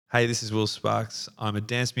Hey, this is Will Sparks. I'm a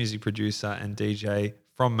dance music producer and DJ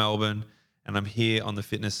from Melbourne, and I'm here on the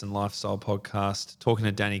Fitness and Lifestyle Podcast talking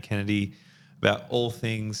to Danny Kennedy about all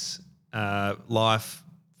things life,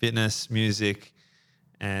 fitness, music,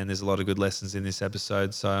 and there's a lot of good lessons in this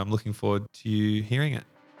episode. So I'm looking forward to you hearing it.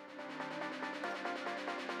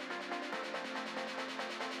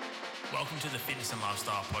 Welcome to the Fitness and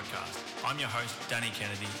Lifestyle Podcast. I'm your host, Danny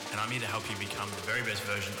Kennedy, and I'm here to help you become the very best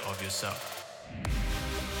version of yourself.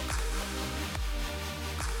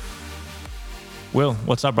 Will,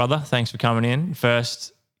 what's up, brother? Thanks for coming in.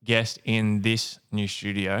 First guest in this new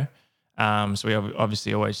studio. So we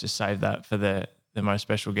obviously always just save that for the most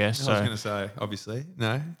special guest. I was going to say, obviously,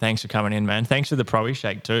 no. Thanks for coming in, man. Thanks for the Pro-E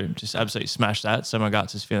shake too. Just absolutely smashed that. So my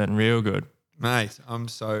guts is feeling real good. Mate, I'm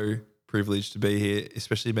so privileged to be here,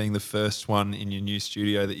 especially being the first one in your new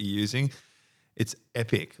studio that you're using. It's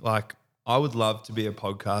epic. Like, I would love to be a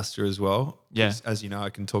podcaster as well. Yeah. As you know, I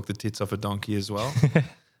can talk the tits off a donkey as well.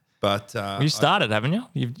 But you started, haven't you?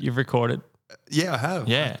 You've recorded. Yeah, I have.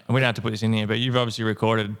 Yeah. We don't have to put this in here, but you've obviously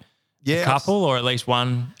recorded a couple or at least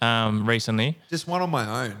one recently. Just one on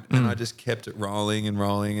my own. And I just kept it rolling. And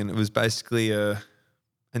it was basically an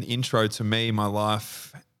intro to me, my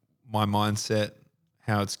life, my mindset,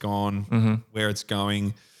 how it's gone, where it's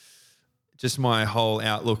going, just my whole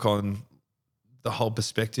outlook on the whole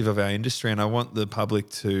perspective of our industry. And I want the public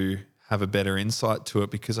to have a better insight to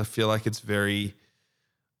it because I feel like it's very,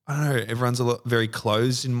 I don't know, everyone's very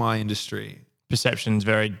closed in my industry. Perception's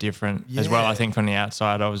very different as well, I think, from the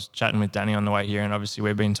outside. I was chatting with Danny on the way here, and obviously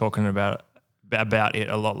we've been talking about it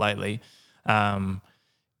a lot lately. From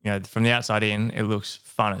the outside in, it looks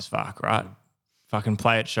fun as fuck, right? Fucking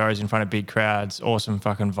play at shows in front of big crowds, awesome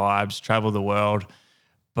fucking vibes, travel the world.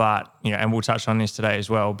 But, and we'll touch on this today as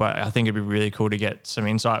well, but I think it'd be really cool to get some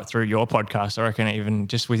insight through your podcast. I reckon even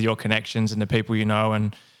just with your connections and the people you know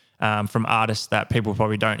and from artists that people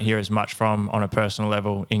probably don't hear as much from on a personal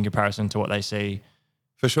level in comparison to what they see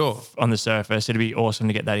for sure on the surface. It'd be awesome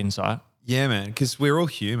to get that insight. Yeah, man, because we're all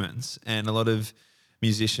humans and a lot of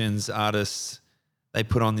musicians, artists, they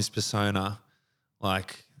put on this persona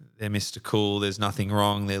like they're Mr. Cool, there's nothing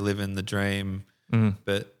wrong, they're living the dream.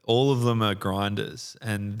 But all of them are grinders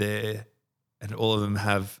and all of them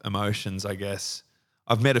have emotions, I guess.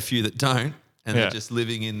 I've met a few that don't and they're just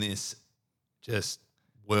living in this just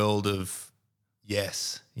world of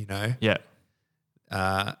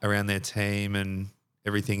around their team, and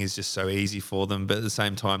everything is just so easy for them. But at the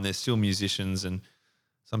same time, they're still musicians, and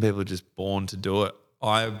some people are just born to do it.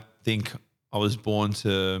 I think I was born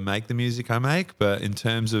to make the music I make, but in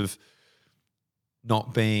terms of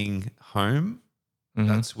not being home,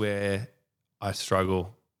 that's where I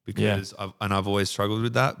struggle because I've always struggled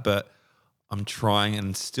with that. But I'm trying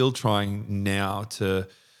and still trying now to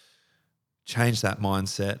change that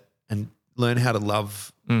mindset and learn how to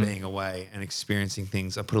love being away and experiencing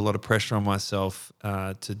things. I put a lot of pressure on myself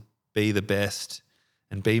to be the best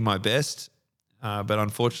and be my best. But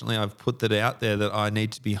unfortunately, I've put that out there that I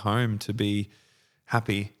need to be home to be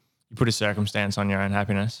happy. You put a circumstance on your own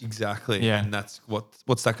happiness. Exactly. Yeah. And that's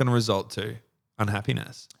what's that going to result to?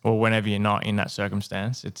 Unhappiness. Or whenever you're not in that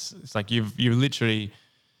circumstance, it's like you've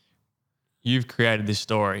created this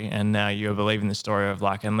story and now you're believing the story of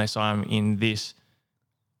like, unless I'm in this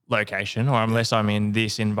location or unless I'm in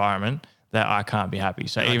this environment, that I can't be happy.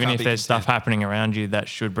 So even if there's stuff happening around you that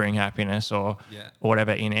should bring happiness or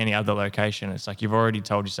whatever in any other location, it's like you've already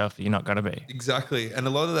told yourself that you're not going to be. Exactly. And a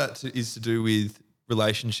lot of that is to do with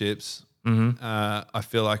relationships. I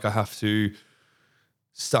feel like I have to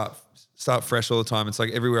start fresh all the time. It's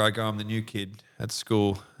like everywhere I go, I'm the new kid at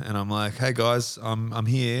school and I'm like, hey guys, I'm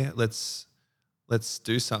here. Let's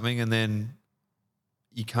do something. And then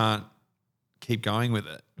you can't keep going with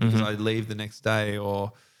it because I leave the next day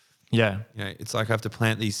or, it's like I have to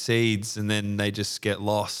plant these seeds and then they just get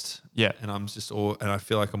lost. Yeah. And and I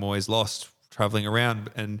feel like I'm always lost traveling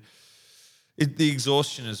around and the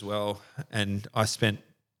exhaustion as well. And I spent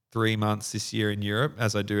 3 months this year in Europe,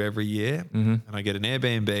 as I do every year, and I get an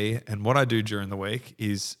Airbnb. And what I do during the week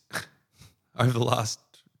is, over the last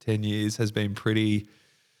 10 years, has been pretty.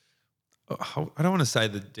 I don't want to say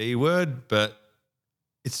the D word, but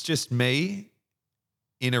it's just me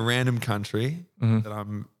in a random country that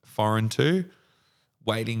I'm foreign to,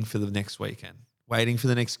 waiting for the next weekend, waiting for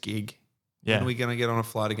the next gig. Yeah. When are we going to get on a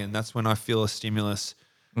flight again? That's when I feel a stimulus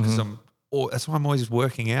because that's why I'm always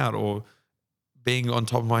working out or being on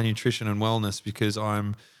top of my nutrition and wellness because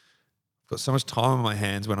I've got so much time on my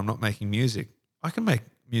hands when I'm not making music. I can make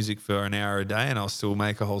music for an hour a day and I'll still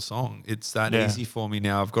make a whole song. It's that easy for me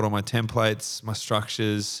now. I've got all my templates, my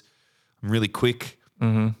structures. I'm really quick.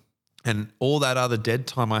 And all that other dead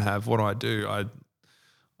time I have, what do?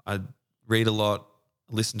 I read a lot,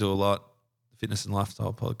 listen to a lot, fitness and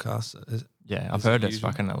lifestyle podcasts. Yeah, I've heard it's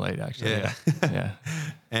fucking elite, actually. Yeah. Yeah.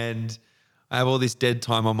 And I have all this dead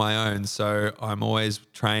time on my own. So I'm always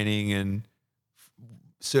training and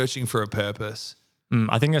searching for a purpose.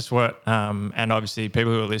 I think that's what, and obviously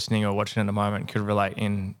people who are listening or watching at the moment could relate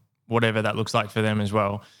in whatever that looks like for them as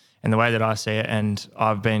well. And the way that I see it, and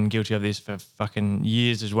I've been guilty of this for fucking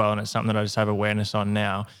years as well, and it's something that I just have awareness on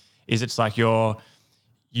now, is it's like you're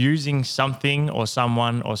using something or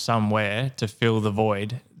someone or somewhere to fill the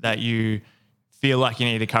void that you feel like you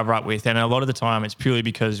need to cover up with. And a lot of the time it's purely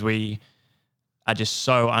because we are just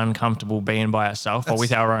so uncomfortable being by ourselves or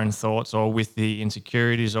with our own thoughts or with the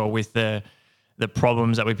insecurities or with the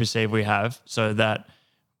problems that we perceive we have, so that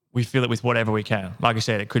we fill it with whatever we can. Like I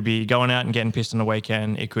said, it could be going out and getting pissed on the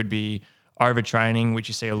weekend. It could be overtraining, which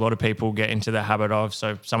you see a lot of people get into the habit of.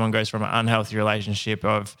 So someone goes from an unhealthy relationship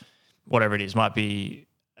of whatever it is, might be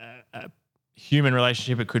a human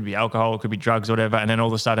relationship, it could be alcohol, it could be drugs, whatever. And then all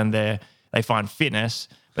of a sudden they find fitness,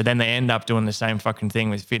 but then they end up doing the same fucking thing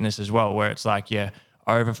with fitness as well, where it's like you're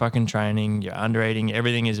over fucking training, you're under eating,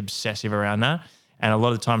 everything is obsessive around that. And a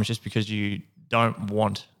lot of the time it's just because you don't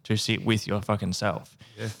want to sit with your fucking self.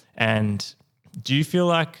 Yeah. And do you feel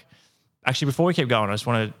like, actually, before we keep going, I just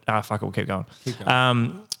want to, we'll keep going.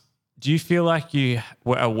 Do you feel like you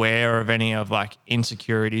were aware of any of like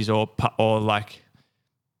insecurities or like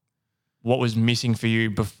what was missing for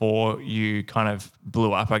you before you kind of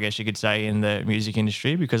blew up, I guess you could say, in the music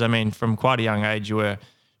industry? Because I mean, from quite a young age, you were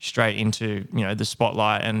straight into, the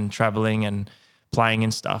spotlight and traveling and playing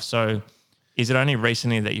and stuff. So is it only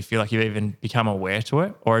recently that you feel like you've even become aware to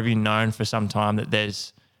it? Or have you known for some time that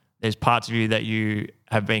there's parts of you that you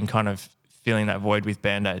have been kind of filling that void with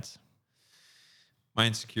Band-Aids? My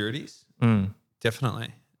insecurities? Definitely.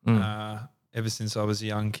 Ever since I was a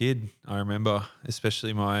young kid, I remember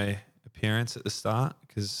especially my appearance at the start,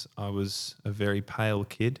 because I was a very pale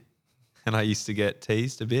kid and I used to get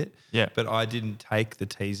teased a bit. Yeah. But I didn't take the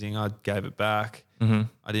teasing. I gave it back. Mm-hmm.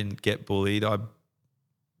 I didn't get bullied. I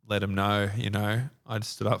let them know, I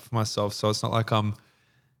just stood up for myself. So it's not like I'm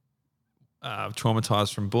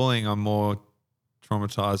traumatized from bullying. I'm more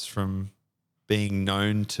traumatized from being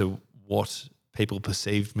known to what people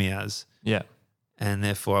perceived me as. Yeah. And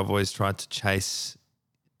therefore I've always tried to chase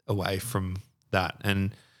away from that.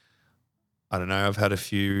 And I don't know, I've had a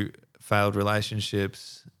few failed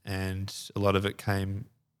relationships, and a lot of it came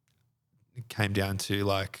down to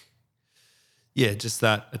like, just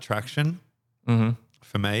that attraction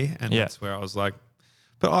for me. And that's where I was like,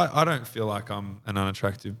 but I don't feel like I'm an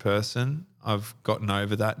unattractive person. I've gotten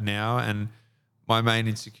over that now. And my main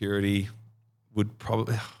insecurity would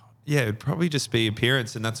probably just be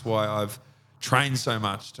appearance. And that's why I've trained so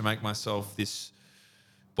much to make myself this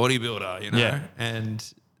bodybuilder, Yeah.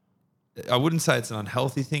 And I wouldn't say it's an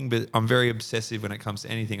unhealthy thing, but I'm very obsessive when it comes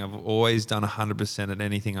to anything. I've always done 100% at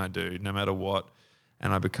anything I do, no matter what.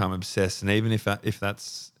 And I become obsessed. And even if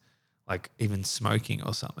that's like even smoking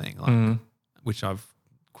or something, like which I've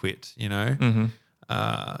quit, that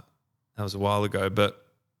was a while ago. But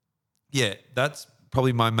yeah, that's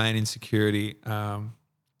probably my main insecurity.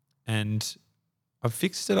 And I've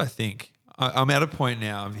fixed it, I think. I'm at a point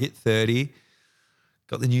now. I've hit 30.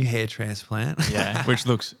 Got the new hair transplant. Yeah, which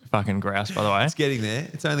looks fucking grouse, by the way. It's getting there.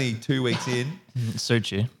 It's only 2 weeks in. It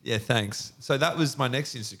suits you. Yeah, thanks. So that was my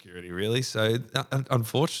next insecurity, really. So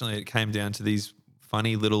unfortunately, it came down to these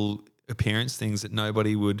funny little appearance things that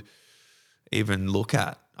nobody would even look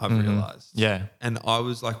at, I've realized. Yeah. And I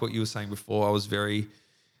was like what you were saying before, I was very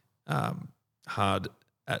hard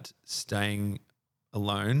at staying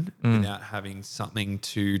alone without having something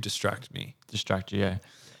to distract me. Distract you, yeah.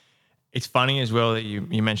 It's funny as well that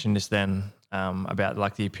you mentioned this then about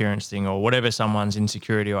like the appearance thing or whatever someone's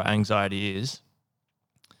insecurity or anxiety is.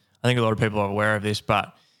 I think a lot of people are aware of this,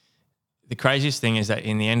 but the craziest thing is that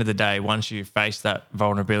in the end of the day, once you face that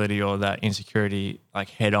vulnerability or that insecurity like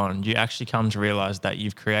head on, you actually come to realize that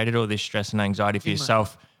you've created all this stress and anxiety for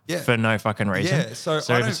yourself for no fucking reason. Yeah, so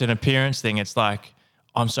if it's an appearance thing, it's like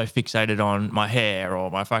I'm so fixated on my hair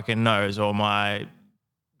or my fucking nose or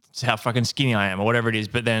how fucking skinny I am or whatever it is,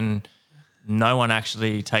 but then no one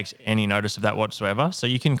actually takes any notice of that whatsoever. So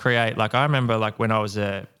you can create, like I remember like when I was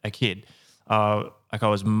a kid, like I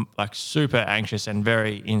was like super anxious and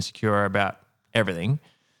very insecure about everything.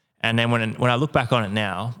 And then when I look back on it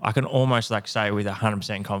now, I can almost like say with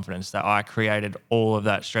 100% confidence that I created all of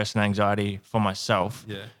that stress and anxiety for myself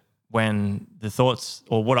when the thoughts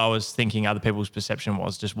or what I was thinking other people's perception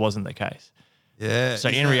was just wasn't the case. Yeah. So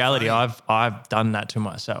in reality, I've done that to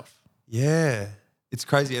myself. Yeah. It's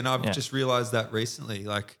crazy. And I've just realized that recently,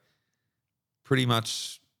 like pretty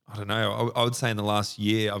much, I don't know, I would say in the last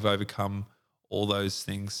year, I've overcome all those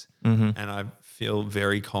things. Mm-hmm. And I feel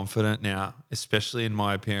very confident now, especially in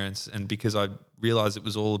my appearance. And because I realized it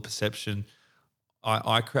was all a perception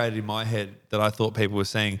I created in my head that I thought people were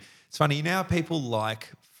seeing. It's funny, you know how people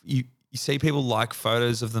like, you see people like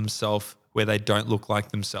photos of themselves where they don't look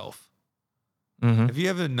like themselves. Mm-hmm. Have you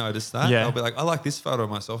ever noticed that? Yeah. They'll be like, I like this photo of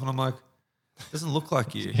myself. And I'm like, it doesn't look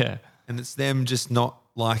like you. Yeah. And it's them just not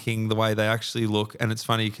liking the way they actually look. And it's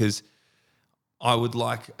funny because I would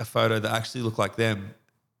like a photo that actually looked like them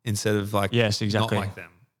instead of like Yes, exactly. not like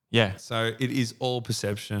them. Yeah. So it is all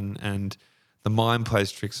perception and the mind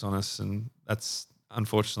plays tricks on us. And that's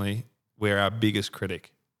unfortunately we're our biggest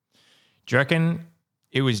critic. Do you reckon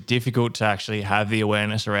it was difficult to actually have the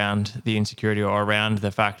awareness around the insecurity or around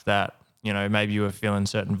the fact that, you know, maybe you were filling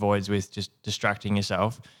certain voids with just distracting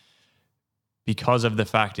yourself because of the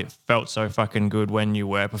fact it felt so fucking good when you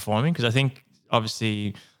were performing? Because I think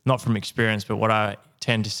obviously not from experience, but what I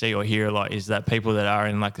tend to see or hear a lot is that people that are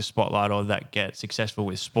in like the spotlight or that get successful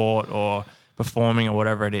with sport or performing or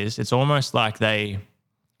whatever it is, it's almost like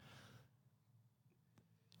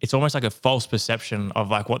it's almost like a false perception of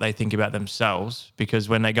like what they think about themselves, because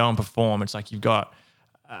when they go and perform, it's like you've got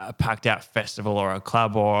a packed out festival or a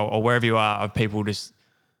club or wherever you are of people just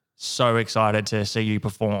so excited to see you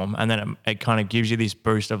perform. And then it kind of gives you this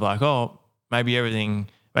boost of like, oh, maybe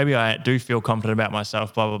I do feel confident about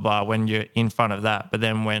myself, blah, blah, blah, when you're in front of that. But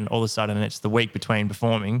then when all of a sudden it's the week between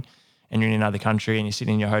performing and you're in another country and you're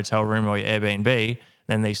sitting in your hotel room or your Airbnb,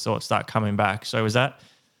 then these thoughts start coming back. So has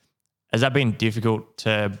that been difficult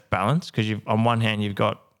to balance? Because on one hand, you've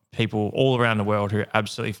got people all around the world who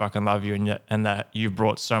absolutely fucking love you and that you've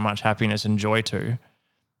brought so much happiness and joy to.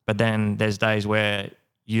 But then there's days where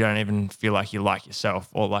you don't even feel like you like yourself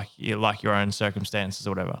or like you like your own circumstances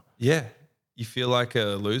or whatever. Yeah. You feel like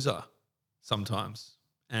a loser sometimes.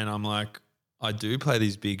 And I'm like, I do play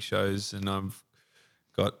these big shows and I've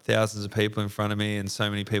got thousands of people in front of me and so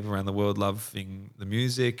many people around the world loving the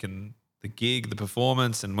music and the gig, the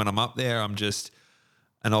performance. And when I'm up there, I'm just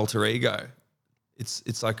an alter ego.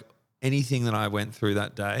 It's like anything that I went through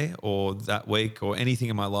that day or that week or anything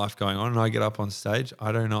in my life going on and I get up on stage,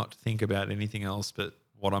 I do not think about anything else but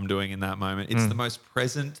what I'm doing in that moment. It's the most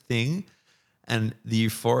present thing. And the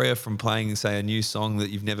euphoria from playing, say, a new song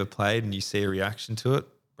that you've never played and you see a reaction to it,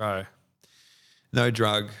 bro, no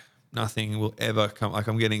drug, nothing will ever come. Like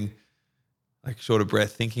I'm getting like short of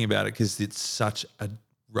breath thinking about it because it's such a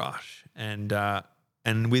rush. And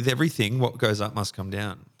with everything, what goes up must come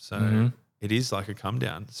down. So it is like a come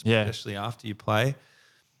down, especially after you play.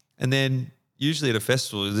 And then usually at a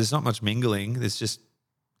festival, there's not much mingling. There's just,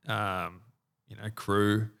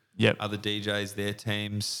 crew, other DJs, their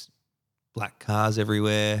teams, black cars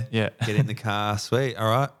everywhere. Yeah. Get in the car. Sweet. All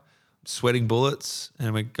right. Sweating bullets.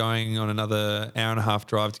 And we're going on another hour and a half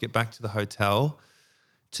drive to get back to the hotel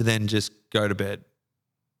to then just go to bed.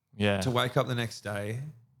 Yeah. To wake up the next day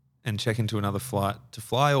and check into another flight, to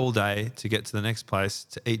fly all day, to get to the next place,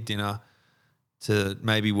 to eat dinner, to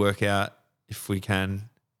maybe work out if we can,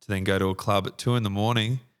 to then go to a club at 2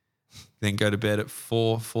 a.m, then go to bed at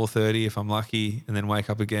 4:30 if I'm lucky, and then wake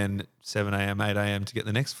up again at 7 a.m, 8 a.m. to get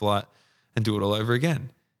the next flight and do it all over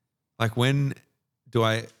again. Like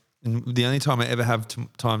the only time I ever have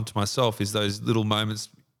time to myself is those little moments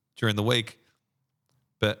during the week,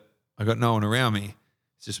 but I got no one around me.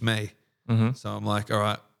 It's just me. Mm-hmm. So I'm like, all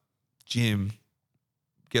right, gym,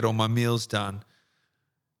 get all my meals done,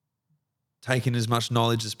 take in as much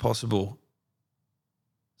knowledge as possible,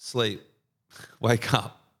 sleep, wake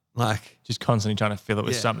up. Like just constantly trying to fill it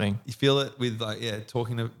with something. You feel it with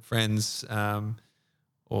talking to friends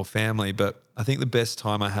or family. But I think the best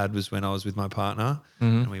time I had was when I was with my partner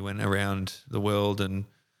and we went around the world and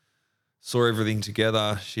saw everything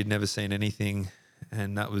together. She'd never seen anything.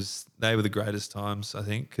 And they were the greatest times, I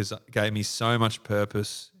think, because it gave me so much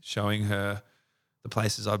purpose, showing her the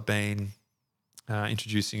places I've been,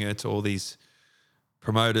 introducing her to all these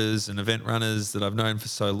promoters and event runners that I've known for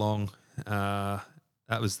so long.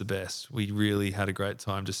 That was the best. We really had a great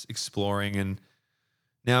time just exploring. And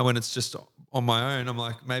now when it's just on my own, I'm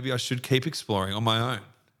like, maybe I should keep exploring on my own.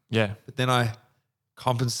 Yeah. But then I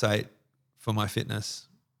compensate for my fitness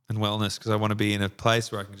and wellness because I want to be in a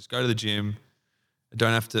place where I can just go to the gym. I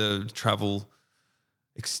don't have to travel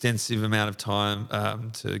extensive amount of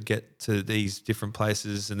time to get to these different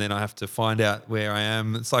places, and then I have to find out where I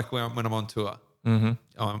am. It's like when I'm on tour. Mm-hmm.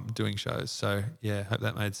 I'm doing shows. So, yeah, hope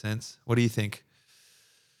that made sense. What do you think?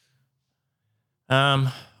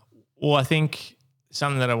 Well, I think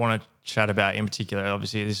something that I want to chat about in particular,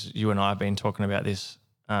 obviously this, you and I have been talking about this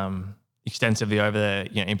extensively over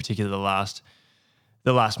in particular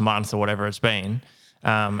the last month or whatever it's been.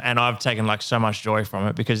 And I've taken like so much joy from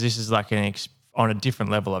it because this is like on a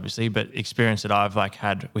different level, obviously, but experience that I've like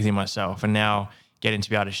had within myself, and now getting to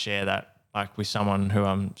be able to share that like with someone who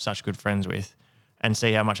I'm such good friends with, and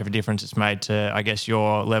see how much of a difference it's made to, I guess,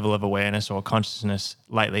 your level of awareness or consciousness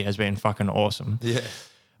lately has been fucking awesome. Yeah.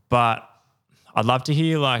 But I'd love to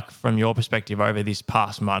hear like from your perspective over this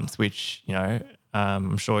past month, which,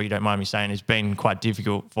 I'm sure you don't mind me saying has been quite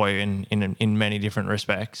difficult for you in many different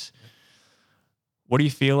respects. What do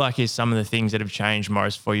you feel like is some of the things that have changed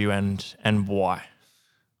most for you and why?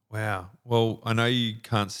 Wow. Well, I know you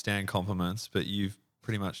can't stand compliments, but you've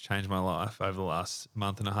pretty much changed my life over the last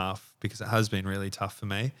month and a half because it has been really tough for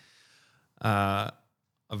me. I've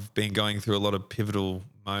been going through a lot of pivotal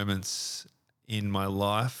moments in my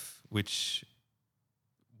life, which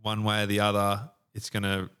one way or the other, it's going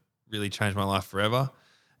to really change my life forever.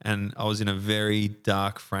 And I was in a very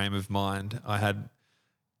dark frame of mind. I had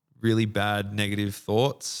really bad negative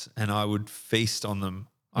thoughts and I would feast on them.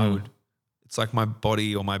 It's like my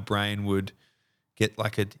body or my brain would get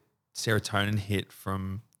like a serotonin hit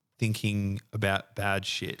from thinking about bad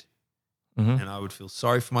shit. And I would feel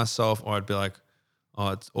sorry for myself, or I'd be like, oh,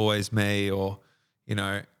 it's always me, or,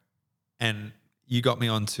 and you got me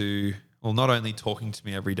onto, well, not only talking to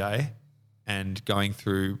me every day and going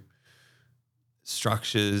through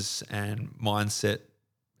structures and mindset,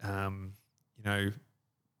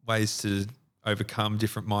 ways to overcome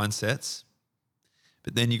different mindsets.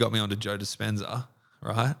 But then you got me onto Joe Dispenza,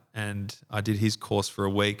 right? And I did his course for a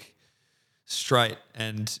week straight.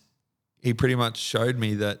 And he pretty much showed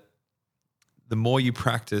me that the more you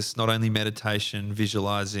practice, not only meditation,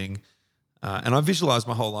 visualizing, and I visualized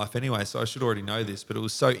my whole life anyway, so I should already know this, but it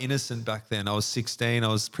was so innocent back then. I was 16. I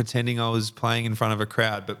was pretending I was playing in front of a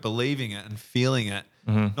crowd, but believing it and feeling it,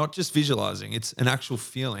 not just visualizing. It's an actual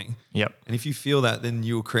feeling. Yep. And if you feel that, then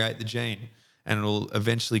you will create the gene and it'll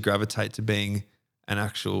eventually gravitate to being an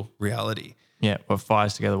actual reality. Yeah. Well,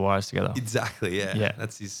 fires together, wires together. Exactly. Yeah. Yeah.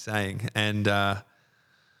 That's his saying. And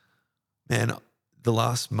man, the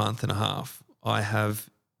last month and a half, I have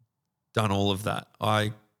done all of that.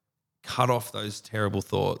 I cut off those terrible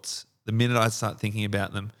thoughts the minute I'd start thinking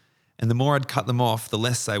about them. And the more I'd cut them off, the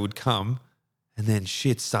less they would come. And then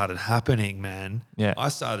shit started happening, man. Yeah. I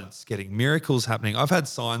started getting miracles happening. I've had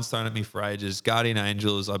signs thrown at me for ages, guardian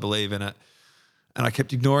angels, I believe in it. And I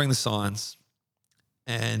kept ignoring the signs.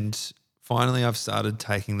 And finally I've started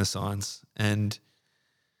taking the signs. And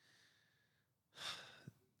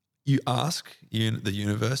you ask the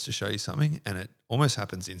universe to show you something and it almost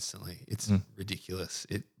happens instantly. It's ridiculous.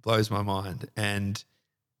 It blows my mind. And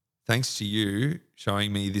thanks to you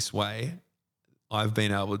showing me this way, I've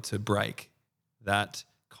been able to break that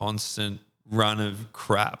constant run of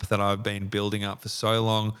crap that I've been building up for so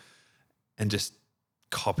long and just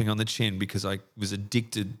copping on the chin because I was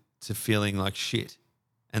addicted to feeling like shit.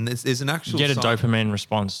 And there's an actual You get a sign. dopamine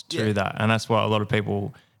response to that. And that's what a lot of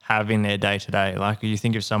people have in their day to day. Like you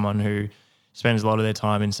think of someone who spends a lot of their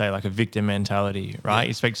time in, say, like a victim mentality, right?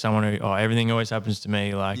 You speak to someone who, everything always happens to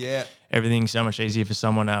me. Like everything's so much easier for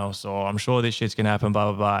someone else, or I'm sure this shit's going to happen,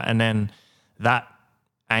 blah, blah, blah. And then that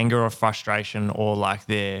anger or frustration or like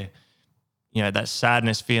their, that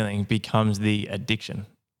sadness feeling becomes the addiction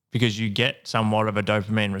because you get somewhat of a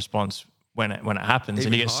dopamine response when it happens.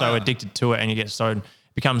 Even and you get so addicted to it and it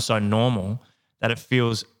becomes so normal that it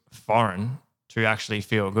feels foreign to actually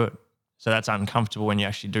feel good. So that's uncomfortable when you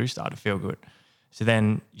actually do start to feel good. So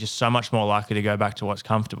then you're so much more likely to go back to what's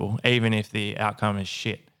comfortable, even if the outcome is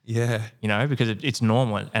shit. Yeah. Because it's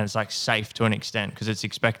normal and it's like safe to an extent because it's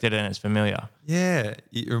expected and it's familiar. Yeah.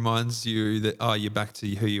 It reminds you that, you're back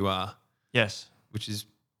to who you are. Yes. Which is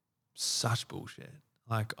such bullshit.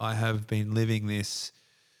 Like I have been living this,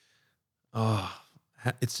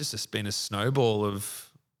 it's just been a snowball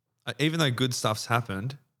of, even though good stuff's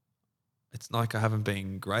happened, it's like I haven't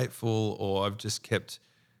been grateful or I've just kept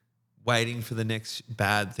waiting for the next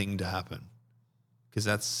bad thing to happen because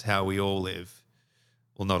that's how we all live.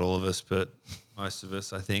 Well, not all of us, but most of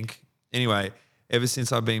us, I think. Anyway, ever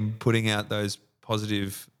since I've been putting out those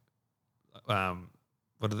positive,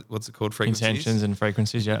 what's it called? Frequencies? Intentions and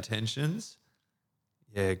frequencies, yeah. Intentions.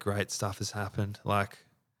 Yeah, great stuff has happened. Like,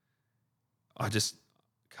 I just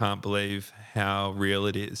can't believe how real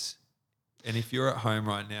it is. And if you're at home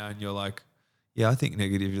right now and you're like, yeah, I think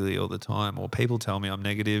negatively all the time, or people tell me I'm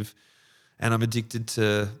negative and I'm addicted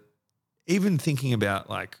to even thinking about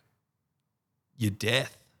like your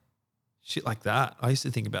death, shit like that. I used to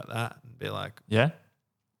think about that and be like, yeah.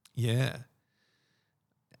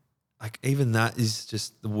 like even that is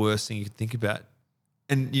just the worst thing you could think about.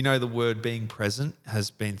 And you know, the word being present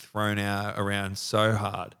has been thrown out around so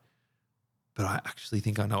hard, but I actually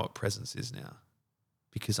think I know what presence is now,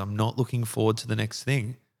 because I'm not looking forward to the next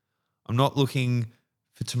thing. I'm not looking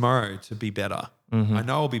for tomorrow to be better. Mm-hmm. I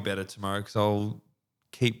know I'll be better tomorrow because I'll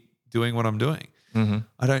keep doing what I'm doing. Mm-hmm.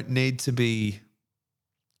 I don't need to be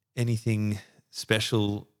anything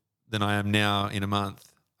special than I am now in a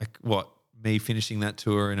month. Like what? Me finishing that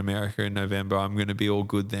tour in America in November, I'm going to be all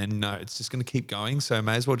good then? No, it's just going to keep going. So I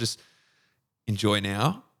may as well just enjoy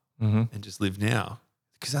now and just live now,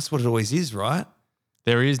 because that's what it always is, right?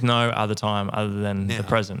 There is no other time other than Now. the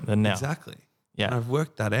present, than now. Exactly. Yeah. And I've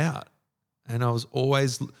worked that out. And I was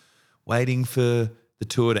always waiting for the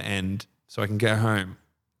tour to end so I can go home.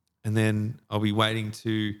 And then I'll be waiting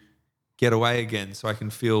to get away again so I can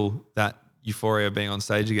feel that euphoria of being on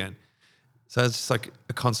stage again. So it's just like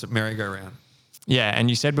a constant merry-go-round. Yeah, and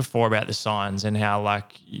you said before about the signs and how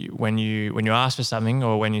like when you ask for something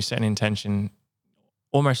or when you set an intention,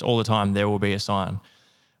 almost all the time there will be a sign.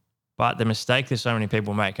 But the mistake that so many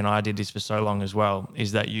people make, and I did this for so long as well,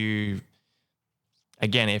 is that you,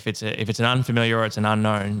 again, if it's an unfamiliar or it's an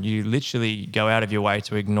unknown, you literally go out of your way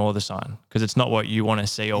to ignore the sign because it's not what you want to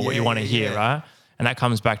see or what you want to hear, right? And that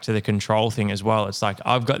comes back to the control thing as well. It's like,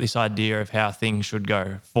 I've got this idea of how things should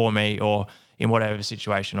go for me or in whatever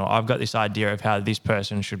situation, or I've got this idea of how this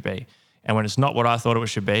person should be. And when it's not what I thought it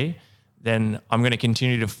should be, then I'm going to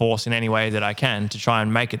continue to force in any way that I can to try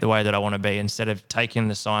and make it the way that I want to be, instead of taking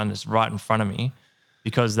the sign that's right in front of me,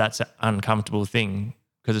 because that's an uncomfortable thing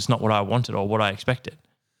because it's not what I wanted or what I expected.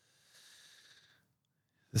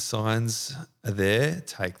 The signs are there,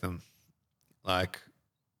 take them. Like,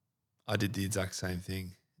 I did the exact same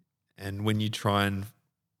thing. And when you try and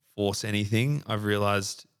force anything, I've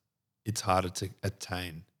realized it's harder to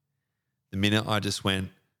attain. The minute I just went,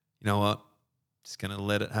 you know what, just going to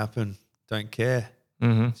let it happen. Don't care.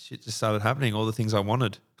 Shit just started happening, all the things I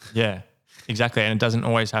wanted. Yeah, exactly. And it doesn't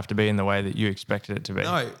always have to be in the way that you expected it to be.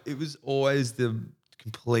 No, it was always the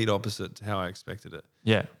complete opposite to how I expected it.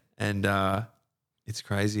 Yeah. And it's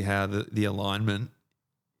crazy how the alignment,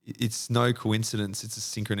 it's no coincidence, it's a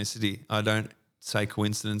synchronicity. I don't say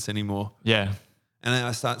coincidence anymore. Yeah. And then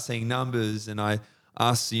I start seeing numbers and I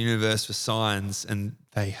ask the universe for signs and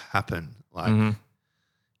they happen. Like,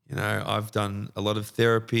 you know, I've done a lot of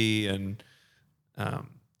therapy and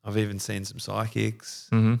I've even seen some psychics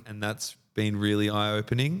and that's been really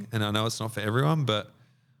eye-opening. And I know it's not for everyone, but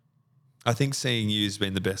I think seeing you has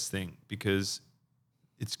been the best thing because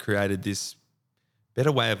it's created this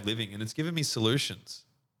better way of living and it's given me solutions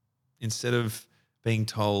instead of being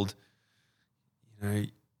told, you know,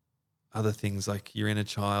 other things like your inner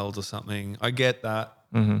child or something. I get that.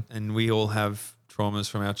 And we all have traumas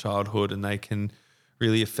from our childhood and they can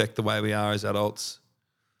really affect the way we are as adults.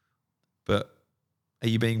 But are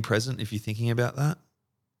you being present if you're thinking about that?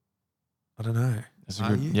 I don't know.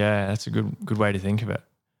 That's a good way to think of it.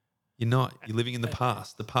 You're not. You're living in the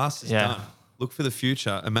past. The past is done. Look for the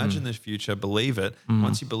future. Imagine the future. Believe it.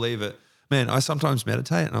 Once you believe it, man, I sometimes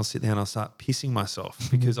meditate and I'll sit there and I'll start pissing myself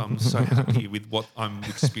because I'm so happy with what I'm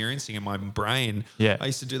experiencing in my brain. Yeah. I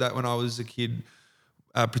used to do that when I was a kid,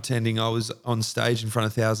 pretending I was on stage in front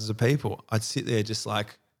of thousands of people. I'd sit there just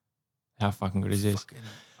like, how fucking good is this?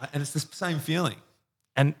 And it's the same feeling.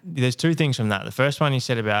 And there's two things from that. The first one you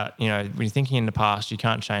said about, you know, when you're thinking in the past, you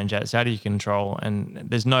can't change that. It's how do you control? And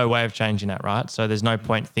there's no way of changing that, right? So there's no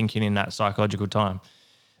point thinking in that psychological time.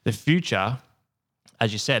 The future,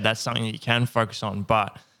 as you said, that's something that you can focus on.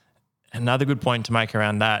 But another good point to make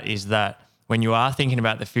around that is that when you are thinking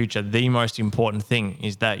about the future, the most important thing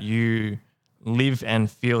is that you live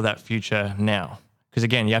and feel that future now. Because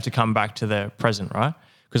again, you have to come back to the present, right?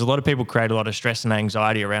 Because a lot of people create a lot of stress and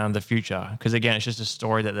anxiety around the future. Because again, it's just a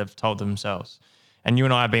story that they've told themselves. And you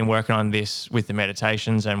and I have been working on this with the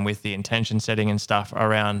meditations and with the intention setting and stuff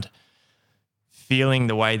around feeling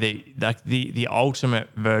the way that the ultimate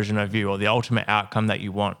version of you or the ultimate outcome that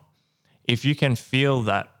you want. If you can feel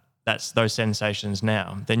that's those sensations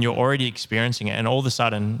now, then you're already experiencing it. And all of a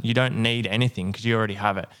sudden you don't need anything because you already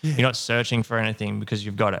have it. Yeah. You're not searching for anything because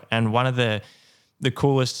you've got it. And one of the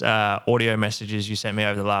coolest audio messages you sent me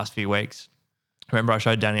over the last few weeks, remember I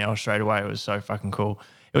showed Danielle straight away. It was so fucking cool.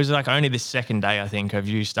 It was like only the second day, I think, of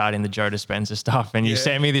you starting the Joe Dispenza stuff. And you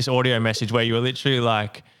sent me this audio message where you were literally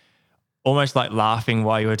like, almost like laughing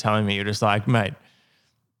while you were telling me. You're just like, mate,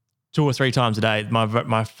 2 or 3 times a day,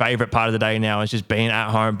 my favorite part of the day now is just being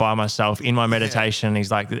at home by myself in my meditation.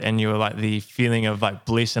 He's like, and you were like the feeling of like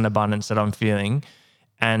bliss and abundance that I'm feeling.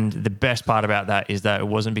 And the best part about that is that it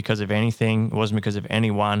wasn't because of anything. It wasn't because of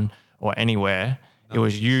anyone or anywhere. It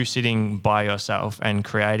was you sitting by yourself and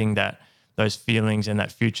creating those feelings and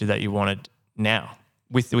that future that you wanted now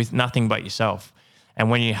with nothing but yourself. And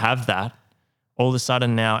when you have that, all of a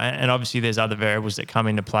sudden now, and obviously there's other variables that come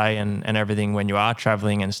into play and everything when you are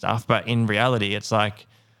traveling and stuff, but in reality, it's like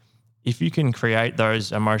if you can create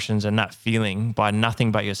those emotions and that feeling by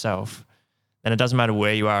nothing but yourself, then it doesn't matter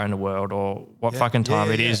where you are in the world or what fucking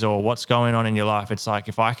time it is or what's going on in your life. It's like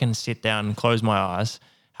if I can sit down and close my eyes,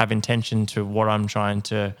 have intention to what I'm trying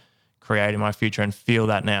to create in my future and feel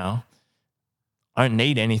that now, I don't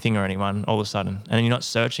need anything or anyone all of a sudden. And you're not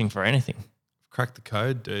searching for anything. Crack the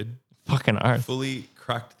code, dude. Fucking oath. Fully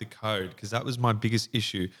cracked the code, because that was my biggest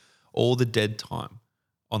issue. All the dead time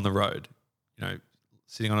on the road,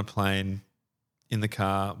 sitting on a plane, in the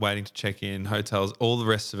car, waiting to check in, hotels, all the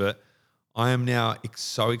rest of it. I am now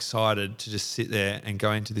so excited to just sit there and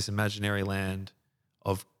go into this imaginary land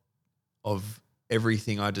of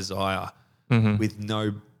everything I desire with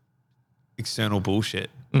no external bullshit.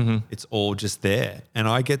 It's all just there. And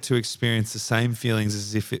I get to experience the same feelings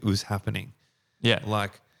as if it was happening. Yeah.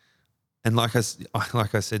 Like I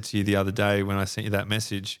said to you the other day when I sent you that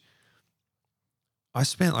message, I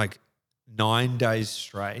spent like 9 days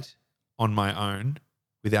straight on my own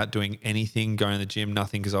without doing anything, going to the gym,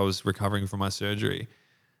 nothing, because I was recovering from my surgery.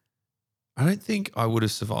 I don't think I would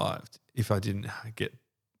have survived if I didn't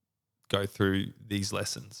go through these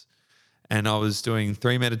lessons. And I was doing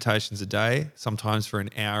 3 meditations a day, sometimes for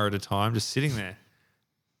an hour at a time, just sitting there.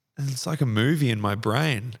 And it's like a movie in my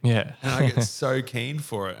brain. Yeah. And I get so keen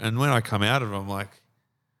for it. And when I come out of it, I'm like,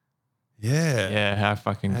 yeah, how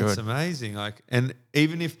fucking good. That's amazing. Like, and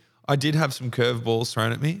even if I did have some curveballs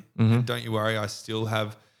thrown at me, and don't you worry, I still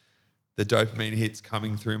have the dopamine hits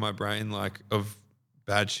coming through my brain, like of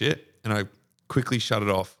bad shit. And I quickly shut it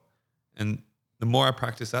off. And the more I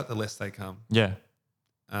practice that, the less they come. Yeah.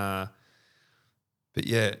 But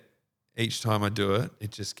yeah, each time I do it,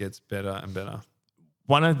 it just gets better and better.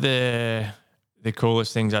 One of the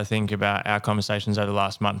coolest things I think about our conversations over the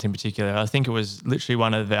last month in particular, I think it was literally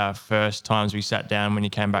one of our first times we sat down when you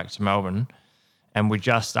came back to Melbourne and we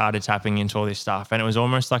just started tapping into all this stuff. And it was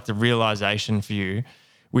almost like the realization for you,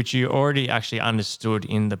 which you already actually understood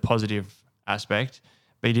in the positive aspect,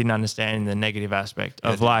 but you didn't understand in the negative aspect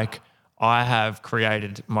of like, I have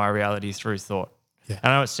created my reality through thought. Yeah. I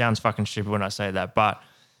know it sounds fucking stupid when I say that, but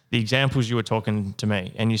the examples you were talking to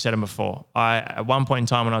me, and you said them before, I, at one point in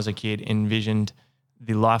time when I was a kid, envisioned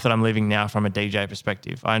the life that I'm living now from a DJ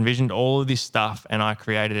perspective. I envisioned all of this stuff and I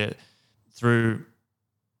created it through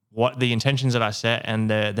what the intentions that I set and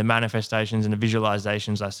the manifestations and the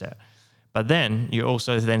visualizations I set. But then you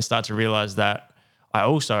also then start to realize that I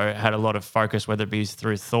also had a lot of focus, whether it be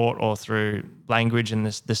through thought or through language and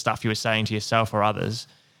the stuff you were saying to yourself or others,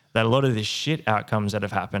 that a lot of the shit outcomes that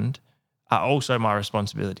have happened are also my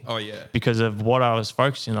responsibility. Oh, yeah. Because of what I was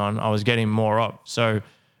focusing on, I was getting more of. So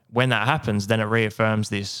when that happens, then it reaffirms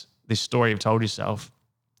this story you've told yourself.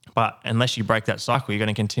 But unless you break that cycle, you're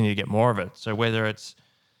going to continue to get more of it. So whether it's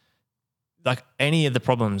like any of the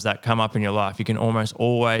problems that come up in your life, you can almost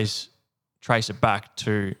always trace it back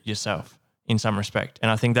to yourself in some respect. And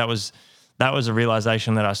I think that was a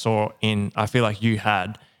realization that I feel like you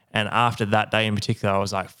had. And after that day in particular, I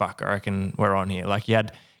was like, fuck, I reckon we're on here. Like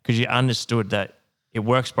because you understood that it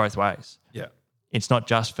works both ways. Yeah. It's not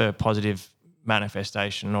just for positive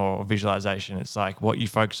manifestation or visualization. It's like what you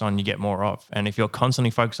focus on, you get more of. And if you're constantly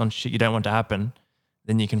focused on shit you don't want to happen,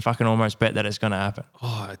 then you can fucking almost bet that it's going to happen.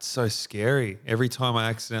 Oh, it's so scary. Every time I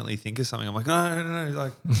accidentally think of something, I'm like,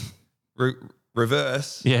 no, like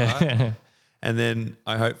reverse. Yeah. Right? And then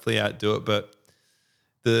I hopefully outdo it. But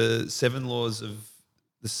the 7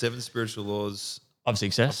 spiritual laws of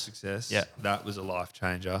success. Yeah. That was a life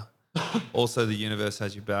changer. Also, The Universe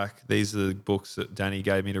Has Your Back. These are the books that Danny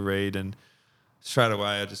gave me to read. And straight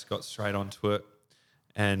away, I just got straight onto it.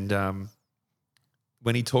 And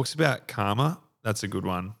when he talks about karma, that's a good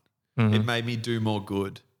one. Mm-hmm. It made me do more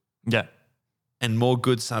good. Yeah. And more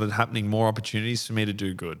good started happening, more opportunities for me to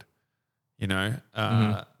do good.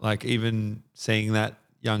 Like even seeing that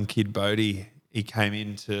young kid, Bodhi, he came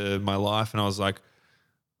into my life and I was like,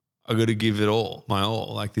 I got to give it all, my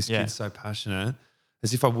all. Like this kid's so passionate,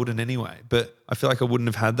 as if I wouldn't anyway. But I feel like I wouldn't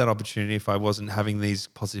have had that opportunity if I wasn't having these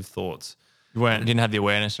positive thoughts. You didn't have the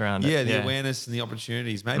awareness around it. Yeah, the awareness and the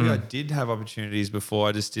opportunities. Maybe I did have opportunities before,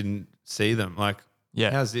 I just didn't see them. Like,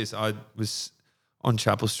 how's this? I was on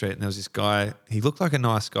Chapel Street and there was this guy. He looked like a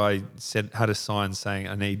nice guy. He had a sign saying,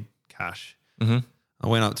 I need cash. Mm-hmm. I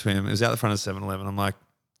went up to him. It was out the front of 7-Eleven. I'm like,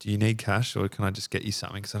 do you need cash or can I just get you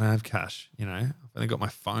something? Because I don't have cash, I've only got my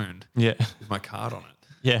phone with my card on it.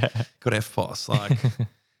 Yeah. Got FPOS. Like,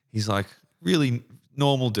 he's like, really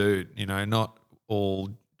normal dude, you know, not all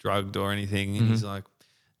drugged or anything. And he's like,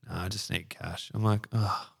 "Nah, I just need cash." I'm like,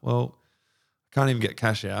 "Oh, well, I can't even get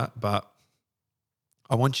cash out, but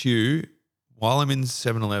I want you, while I'm in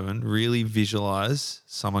 7-Eleven, really visualize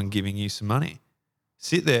someone giving you some money.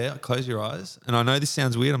 Sit there, close your eyes." And I know this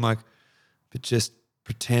sounds weird. I'm like, "But just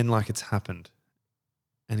pretend like it's happened."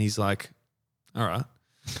 And he's like, "All right."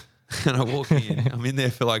 And I walk in. I'm in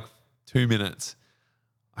there for like 2 minutes.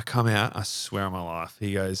 I come out. I swear on my life.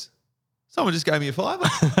 He goes, "Someone just gave me a $5."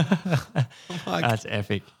 I'm like, That's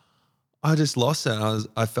epic. I just lost it.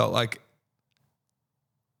 I felt like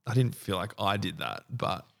I didn't feel like I did that,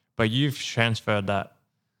 but you've transferred that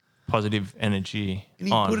positive energy and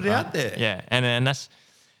he on, put it right? out there. Yeah, and that's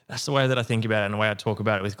the way that I think about it, and the way I talk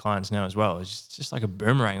about it with clients now as well. It's just like a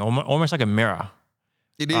boomerang, almost like a mirror.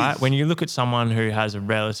 It Right? is. When you look at someone who has a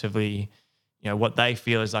relatively, what they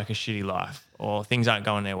feel is like a shitty life or things aren't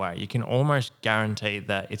going their way, you can almost guarantee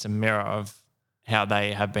that it's a mirror of how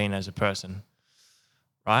they have been as a person,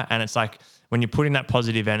 right? And it's like when you're putting that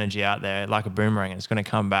positive energy out there like a boomerang, it's going to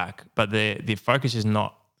come back. But the focus is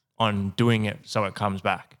not on doing it so it comes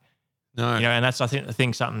back. No. And that's I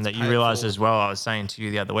think something that you realize as well. I was saying to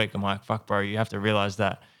you the other week, I'm like, fuck, bro, you have to realize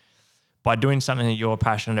that by doing something that you're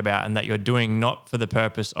passionate about and that you're doing not for the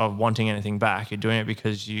purpose of wanting anything back, you're doing it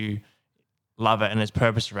because you love it and there's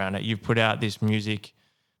purpose around it. You've put out this music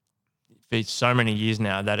for so many years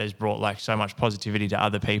now that has brought like so much positivity to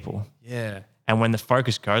other people. Yeah. And when the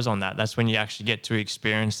focus goes on that, that's when you actually get to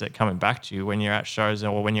experience it coming back to you when you're at shows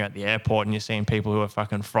or when you're at the airport and you're seeing people who are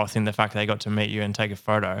fucking frothing the fact they got to meet you and take a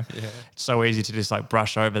photo. Yeah. It's so easy to just like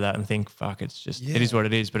brush over that and think, fuck, it's just, Yeah. it is what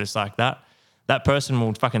it is. But it's like that person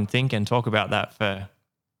will fucking think and talk about that for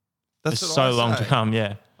That's what so I long to say. come.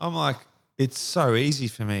 Yeah. I'm like, it's so easy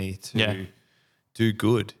for me to Yeah. do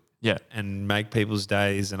good Yeah. and make people's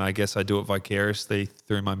days. And I guess I do it vicariously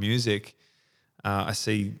through my music. I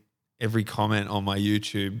see every comment on my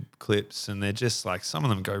YouTube clips and they're just like, some of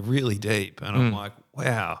them go really deep. And I'm like,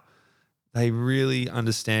 wow, they really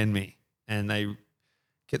understand me and they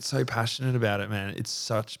get so passionate about it, man. It's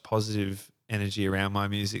such positive energy around my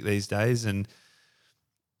music these days. And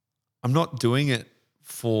I'm not doing it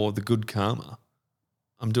for the good karma.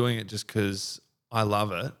 I'm doing it just because I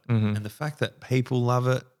love it. Mm-hmm. And the fact that people love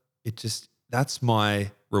it, that's my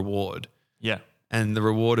reward. Yeah. And the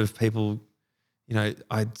reward of people,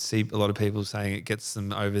 I see a lot of people saying it gets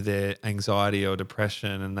them over their anxiety or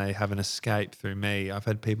depression and they have an escape through me. I've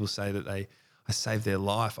had people say that I saved their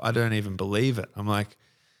life. I don't even believe it. I'm like,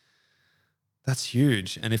 that's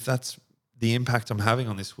huge. And if that's the impact I'm having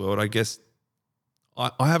on this world, I guess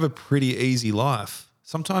I have a pretty easy life,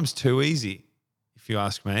 sometimes too easy, if you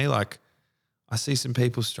ask me. Like I see some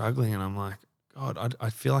people struggling and I'm like, God, I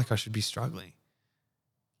feel like I should be struggling.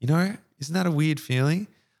 Isn't that a weird feeling?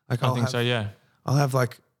 Like I think so, yeah. I'll have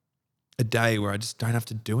like a day where I just don't have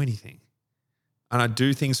to do anything. And I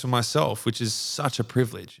do things for myself, which is such a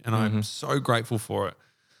privilege. And I'm so grateful for it.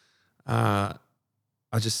 I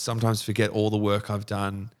just sometimes forget all the work I've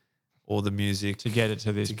done, all the music. To get it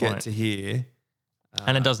to this to point. get to here.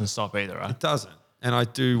 And it doesn't stop either, right? It doesn't. And I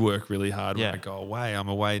do work really hard Yeah. when I go away. I'm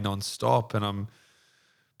away nonstop and I'm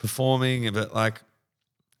performing. But like,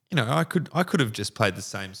 I could have just played the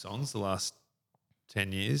same songs the last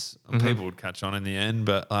 10 years. People would catch on in the end.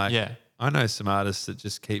 But like, Yeah. I know some artists that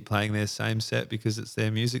just keep playing their same set because it's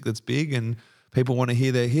their music that's big and people want to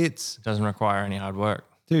hear their hits. It doesn't require any hard work.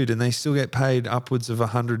 Dude, and they still get paid upwards of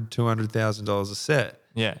 $100,000, $200,000 a set.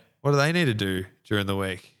 Yeah. What do they need to do during the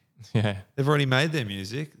week? Yeah. They've already made their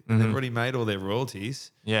music. They've already made all their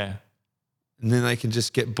royalties. Yeah. And then they can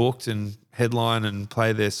just get booked and headline and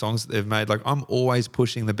play their songs that they've made. Like I'm always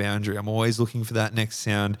pushing the boundary. I'm always looking for that next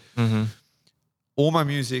sound. All my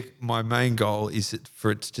music, my main goal is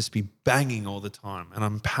for it to just be banging all the time. And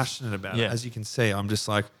I'm passionate about it. As you can see, I'm just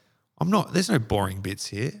like, there's no boring bits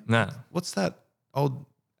here. No. What's that old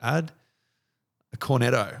ad? A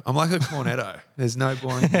cornetto. I'm like a cornetto. There's no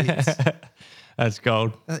boring bits. That's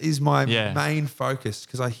gold. That is my main focus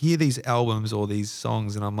because I hear these albums or these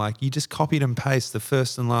songs and I'm like, you just copied and paste the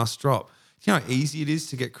first and last drop. You know how easy it is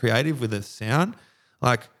to get creative with a sound?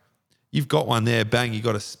 Like you've got one there, bang, you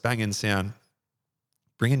got a banging sound.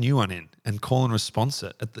 Bring a new one in and call and response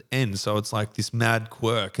it at the end. So it's like this mad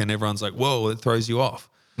quirk and everyone's like, whoa, it throws you off.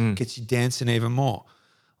 Gets you dancing even more.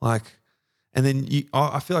 Like, and then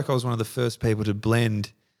I feel like I was one of the first people to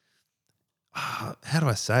blend, how do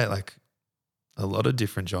I say it? Like a lot of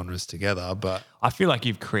different genres together, but I feel like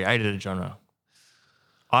you've created a genre.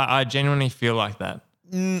 I genuinely feel like that.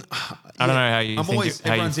 I don't know how you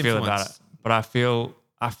feel about it, but I feel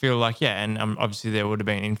I feel like, yeah, and obviously there would have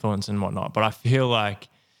been influence and whatnot, but I feel like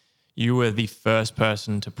you were the first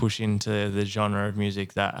person to push into the genre of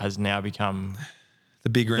music that has now become The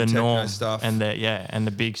bigger the and techno norm stuff. and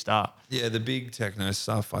the big stuff. Yeah, the big techno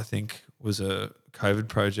stuff, I think, was a COVID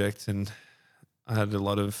project, and I had a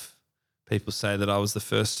lot of people say that I was the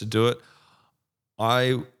first to do it.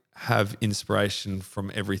 I have inspiration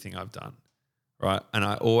from everything I've done, right? And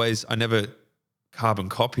I never carbon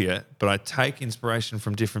copy it, but I take inspiration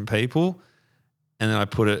from different people and then I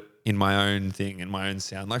put it in my own thing, in my own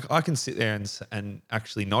sound. Like I can sit there and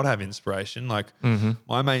actually not have inspiration. Like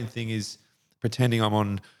my main thing is pretending I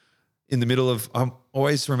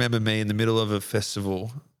always remember me in the middle of a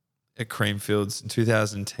festival at Creamfields in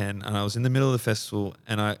 2010, and I was in the middle of the festival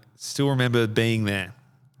and I still remember being there.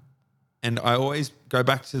 And I always go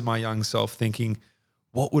back to my young self thinking,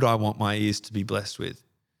 what would I want my ears to be blessed with?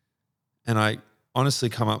 And I honestly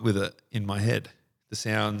come up with it in my head. The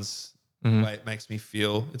sounds, the way it makes me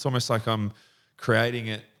feel. It's almost like I'm creating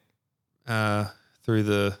it through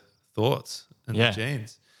the thoughts and the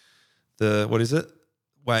genes. What is it?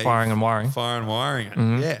 Firing and wiring. Fire and wiring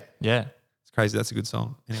it. Yeah. Yeah. It's crazy. That's a good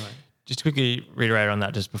song. Anyway. Just to quickly reiterate on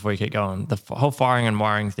that just before you keep going. The whole firing and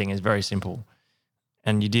wiring thing is very simple.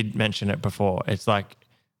 And you did mention it before. It's like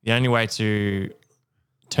the only way to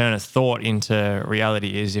turn a thought into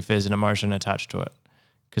reality is if there's an emotion attached to it.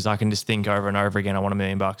 Because I can just think over and over again, I want $1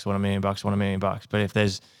 million, I want $1 million, I want $1 million. But if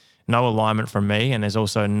there's no alignment from me and there's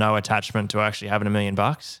also no attachment to actually having $1 million,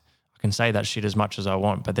 I can say that shit as much as I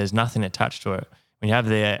want, but there's nothing attached to it. When you have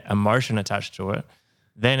the emotion attached to it,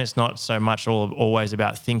 then it's not so much always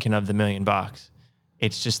about thinking of the $1 million.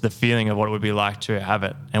 It's just the feeling of what it would be like to have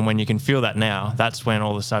it. And when you can feel that now, that's when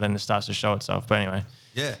all of a sudden it starts to show itself. But anyway.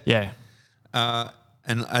 Yeah. Yeah.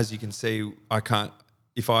 And as you can see,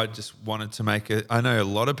 if I just wanted to I know a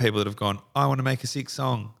lot of people that have gone, I want to make a sick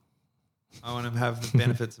song. I want to have the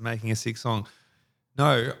benefits of making a sick song.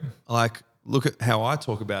 No, like, look at how I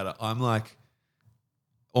talk about it. I'm like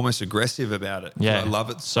almost aggressive about it. Yeah. I love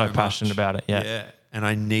it so much. Passionate about it. Yeah. Yeah. And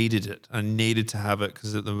I needed it. I needed to have it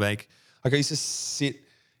because it would make, like I used to sit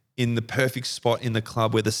in the perfect spot in the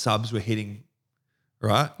club where the subs were hitting,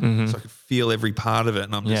 right? So I could feel every part of it.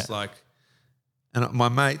 And I'm just like, and my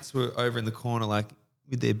mates were over in the corner like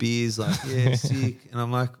with their beers like, yeah, sick. And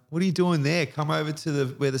I'm like, what are you doing there? Come over to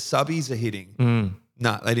where the subbies are hitting.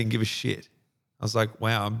 No, they didn't give a shit. I was like,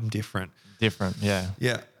 wow, I'm different. Different, yeah.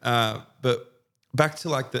 Yeah. But back to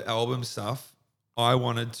like the album stuff, I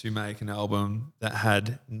wanted to make an album that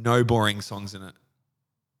had no boring songs in it.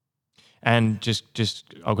 And just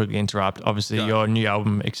I'll quickly interrupt. Obviously, your new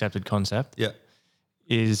album, Accepted Concept,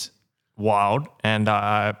 is wild, and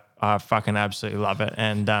I fucking absolutely love it.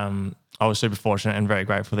 And I was super fortunate and very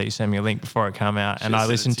grateful that you sent me a link before it came out, and I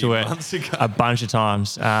listened to it a bunch of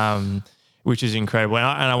times, which is incredible. And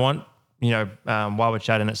I want, while we're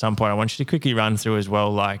chatting at some point, I want you to quickly run through as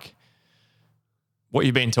well, like, what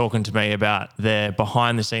you've been talking to me about the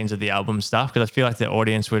behind the scenes of the album stuff, because I feel like the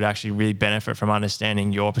audience would actually really benefit from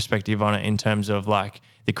understanding your perspective on it in terms of like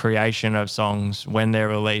the creation of songs, when they're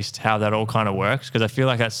released, how that all kind of works. Because I feel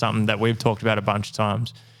like that's something that we've talked about a bunch of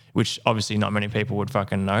times, which obviously not many people would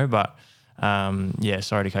fucking know. But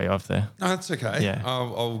sorry to cut you off there. No, that's okay. Yeah,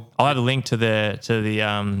 I'll have a link to the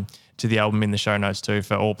album in the show notes too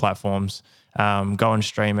for all platforms. Go and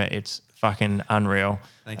stream it. It's fucking unreal.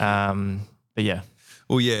 Thank you. But yeah.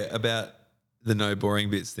 Well, yeah, about the no boring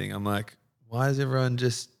bits thing. I'm like, why does everyone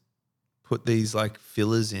just put these like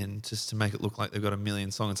fillers in just to make it look like they've got a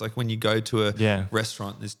million songs? It's like when you go to a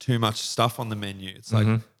restaurant, there's too much stuff on the menu. It's like,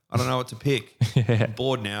 I don't know what to pick. I'm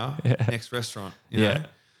bored now. Next restaurant. You know?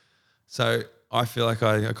 So I feel like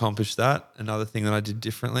I accomplished that. Another thing that I did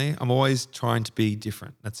differently, I'm always trying to be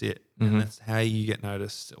different. That's it. And that's how you get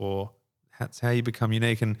noticed, or that's how you become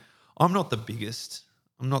unique. And I'm not the biggest.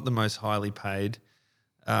 I'm not the most highly paid.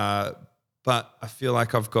 But I feel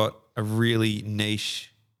like I've got a really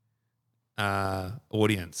niche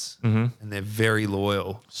audience, and they're very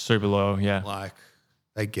loyal. Super loyal, yeah. Like,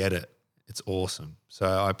 they get it. It's awesome. So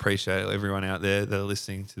I appreciate everyone out there that are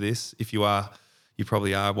listening to this. If you are, you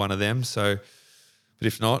probably are one of them. So, but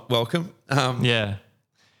if not, welcome. But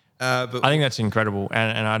I think that's incredible.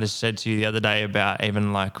 And I just said to you the other day about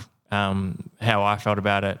even like how I felt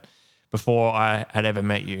about it before I had ever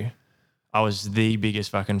met you. I was the biggest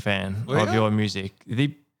fucking fan of your music.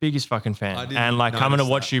 The biggest fucking fan. And like coming to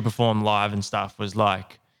watch you perform live and stuff was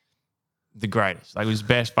like the greatest. Like it was the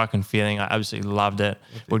best fucking feeling. I absolutely loved it.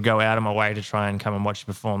 Would go out of my way to try and come and watch you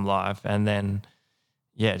perform live. And then,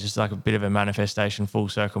 just like a bit of a manifestation, full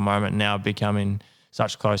circle moment, now becoming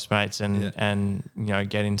such close mates and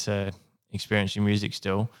getting to experience your music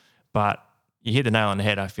still. But you hit the nail on the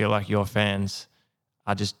head. I feel like your fans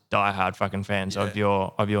are just diehard fucking fans of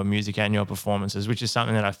your music and your performances, which is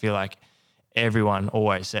something that I feel like everyone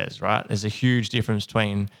always says, right? There's a huge difference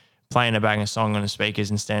between playing a banger song on the speakers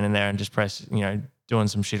and standing there and just doing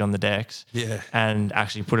some shit on the decks, and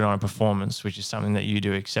actually put it on a performance, which is something that you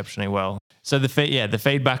do exceptionally well. So the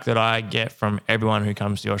feedback that I get from everyone who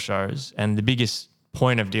comes to your shows, and the biggest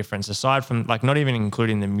point of difference, aside from like not even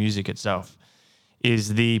including the music itself,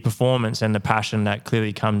 is the performance and the passion that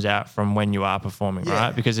clearly comes out from when you are performing,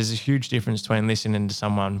 right? Because there's a huge difference between listening to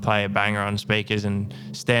someone play a banger on speakers and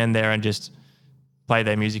stand there and just play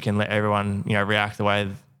their music and let everyone, react the way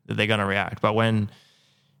that they're going to react. But when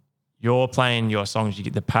you're playing your songs, you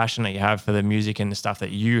get the passion that you have for the music and the stuff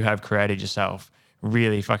that you have created yourself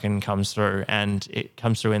really fucking comes through, and it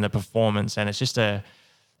comes through in the performance, and it's just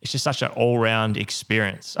such an all-round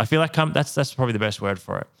experience. I feel like that's probably the best word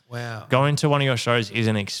for it. Wow. Going to one of your shows is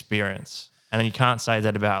an experience, and you can't say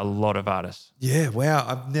that about a lot of artists. Yeah, wow.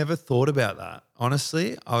 I've never thought about that.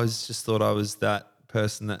 Honestly, I just thought I was that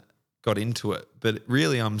person that got into it. But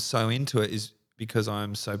really, I'm so into it is because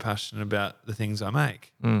I'm so passionate about the things I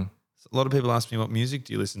make. Mm. A lot of people ask me, what music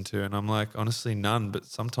do you listen to? And I'm like, honestly, none. But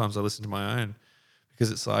sometimes I listen to my own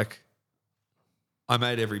because it's like I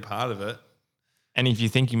made every part of it. And if you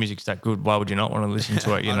think your music's that good, why would you not want to listen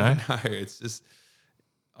to it, I don't know. It's just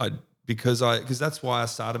because that's why I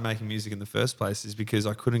started making music in the first place, is because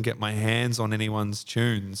I couldn't get my hands on anyone's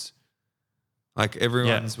tunes. Like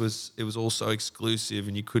everyone's it was all so exclusive,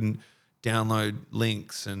 and you couldn't download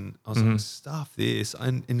links, and I was like, stuff this.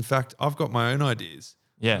 And in fact, I've got my own ideas.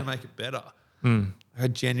 Yeah. I'm gonna make it better. Mm. I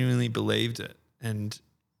genuinely believed it. And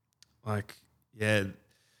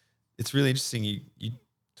it's really interesting you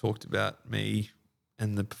talked about me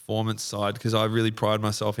and the performance side, because I really pride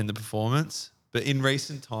myself in the performance. But in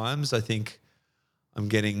recent times, I think I'm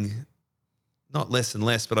getting not less and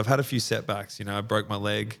less, but I've had a few setbacks. I broke my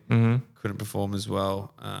leg, couldn't perform as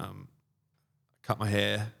well. Cut my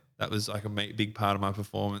hair. That was like a big part of my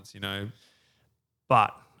performance,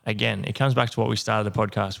 But again, it comes back to what we started the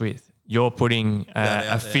podcast with. You're putting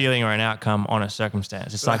a feeling or an outcome on a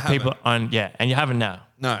circumstance. It's like people and you haven't now.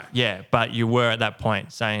 No. Yeah, but you were at that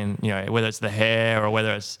point saying, whether it's the hair or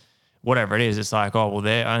whether it's whatever it is, it's like, oh, well,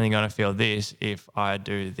 they're only going to feel this if I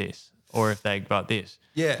do this or if they got this.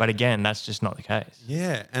 Yeah. But again, that's just not the case.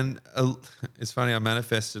 Yeah. And it's funny, I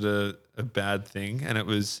manifested a bad thing, and I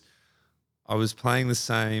was playing the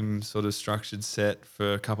same sort of structured set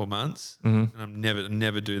for a couple months, and I'm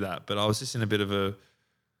never do that. But I was just in a bit of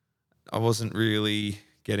I wasn't really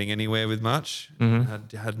getting anywhere with much.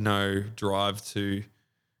 Had no drive to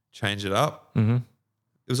change it up. It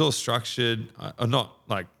was all structured, not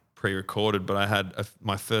like pre-recorded, but I had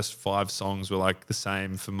my first 5 songs were like the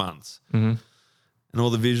same for months. And all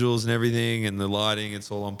the visuals and everything and the lighting,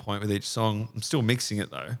 it's all on point with each song. I'm still mixing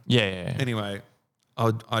it though. Yeah. Anyway,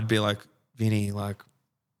 I'd be like, Vinny, like,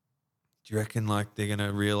 do you reckon like they're going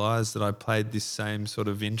to realise that I played this same sort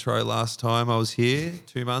of intro last time I was here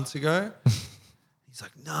 2 months ago? He's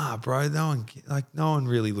like, nah, bro, no one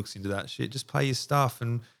really looks into that shit. Just play your stuff,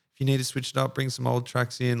 and if you need to switch it up, bring some old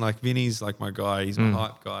tracks in. Like Vinny's like my guy. He's my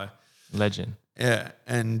hype guy. Legend. Yeah.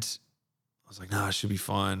 And I was like, nah, I should be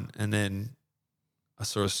fine. And then I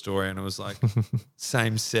saw a story and it was like,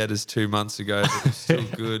 same set as 2 months ago, but it's still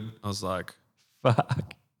good. I was like,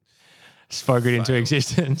 fuck. Spoke it into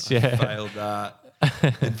existence. I failed that.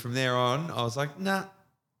 And from there on, I was like, nah,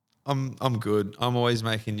 I'm good. I'm always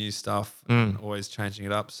making new stuff and always changing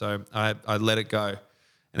it up. So I let it go.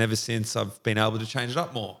 And ever since, I've been able to change it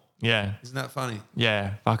up more. Yeah. Isn't that funny?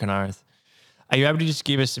 Yeah, fucking oath. Are you able to just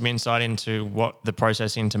give us some insight into what the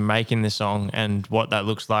process into making the song and what that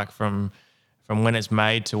looks like from when it's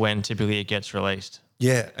made to when typically it gets released?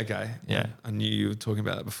 Yeah, okay. Yeah. I knew you were talking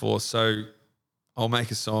about that before. So I'll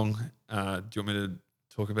make a song. Do you want me to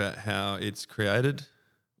talk about how it's created?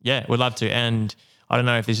 Yeah, we'd love to. And I don't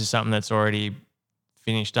know if this is something that's already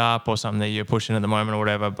finished up or something that you're pushing at the moment or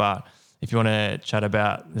whatever, but if you want to chat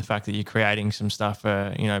about the fact that you're creating some stuff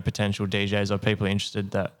for, potential DJs or people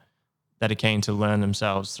interested that are keen to learn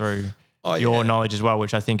themselves through your knowledge as well,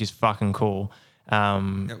 which I think is fucking cool.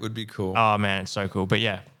 That would be cool. Oh, man, it's so cool. But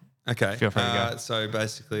yeah. Okay. Feel free to go. So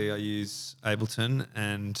basically I use Ableton,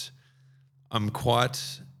 and I'm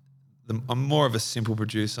more of a simple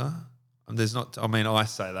producer. I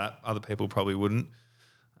say that. Other people probably wouldn't.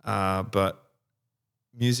 But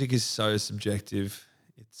music is so subjective.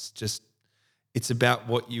 It's about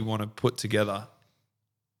what you want to put together,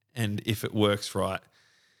 and if it works right.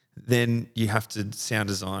 Then you have to sound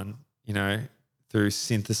design, through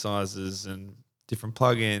synthesizers and different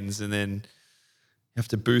plugins, and then you have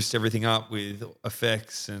to boost everything up with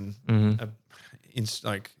effects and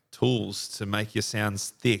like tools to make your sounds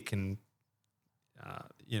thick and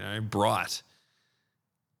bright.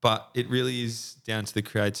 But it really is down to the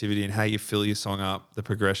creativity and how you fill your song up, the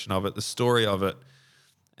progression of it, the story of it.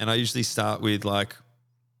 And I usually start with like,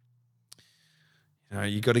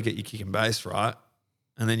 you got to get your kick and bass right,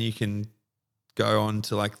 and then you can go on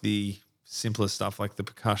to like the simpler stuff like the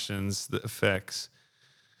percussions, the effects,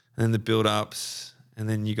 and then the build-ups, and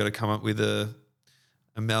then you got to come up with a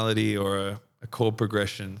melody or a chord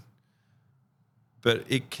progression. But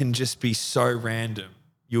it can just be so random.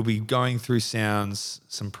 You'll be going through sounds,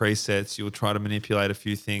 some presets. You'll try to manipulate a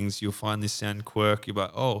few things. You'll find this sound quirk. You're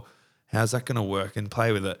like, oh, how's that going to work? And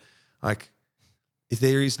play with it. Like, if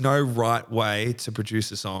there is no right way to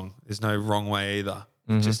produce a song, there's no wrong way either.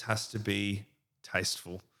 It just has to be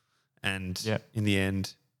tasteful. And in the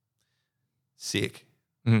end, sick.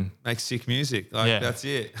 Make sick music. Like, that's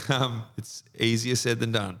it. It's easier said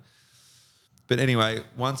than done. But anyway,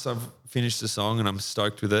 once I've finished the song and I'm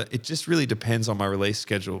stoked with it, it just really depends on my release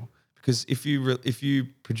schedule. Because if you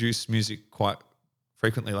produce music quite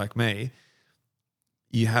frequently like me,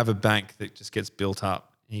 you have a bank that just gets built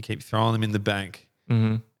up, and you keep throwing them in the bank,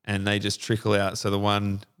 and they just trickle out. So the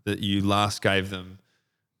one that you last gave them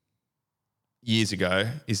years ago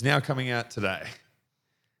is now coming out today.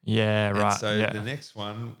 Yeah, right. And so the next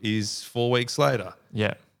one is 4 weeks later.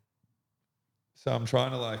 Yeah. So I'm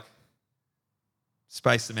trying to like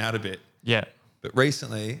space them out a bit. Yeah. But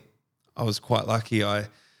recently I was quite lucky. I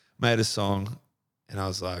made a song and I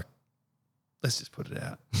was like, let's just put it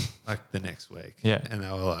out like the next week. Yeah. And they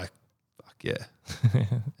were like, fuck yeah.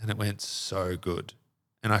 And it went so good.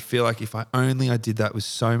 And I feel like if I did that with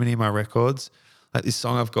so many of my records, like this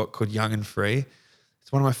song I've got called Young and Free.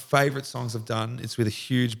 It's one of my favorite songs I've done. It's with a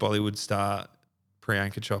huge Bollywood star,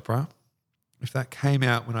 Priyanka Chopra. If that came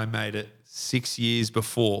out when I made it 6 years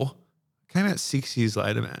before, it came out 6 years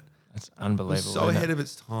later, man. That's unbelievable. It was so ahead of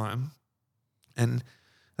its time. And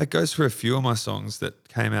that goes for a few of my songs that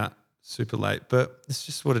came out super late, but it's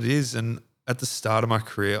just what it is. And at the start of my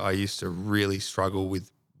career, I used to really struggle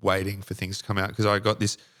with waiting for things to come out because I got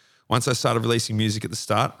this, once I started releasing music at the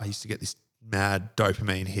start, I used to get this mad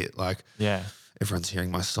dopamine hit. Like, everyone's hearing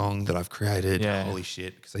my song that I've created. Yeah. Holy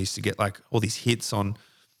shit. Because I used to get like all these hits on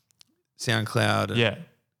SoundCloud. And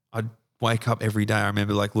I'd wake up every day. I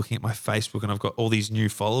remember like looking at my Facebook and I've got all these new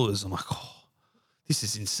followers. I'm like, oh, this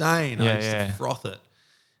is insane. I used to froth it.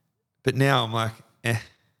 But now I'm like,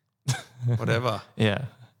 whatever.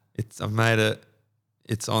 I've made it.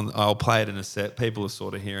 It's on. I'll play it in a set. People are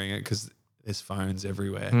sort of hearing it because there's phones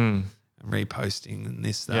everywhere. I'm reposting and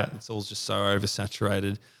this, that. It's all just so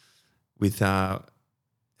oversaturated with. I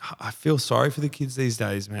feel sorry for the kids these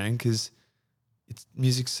days, man, because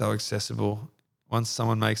music's so accessible. Once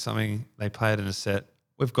someone makes something, they play it in a set.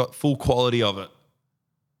 We've got full quality of it.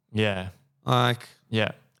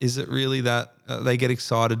 Is it really that they get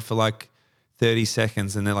excited for like 30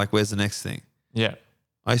 seconds and they're like, where's the next thing?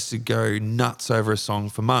 I used to go nuts over a song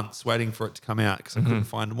for months waiting for it to come out because I couldn't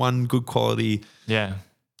find one good quality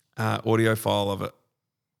audio file of it.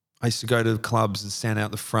 I used to go to the clubs and stand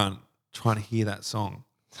out the front trying to hear that song.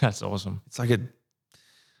 That's awesome. It's like I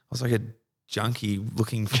was like a junkie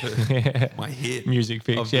looking for my hit. Music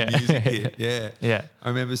fix, music hit. I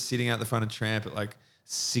remember sitting out the front of Tramp at like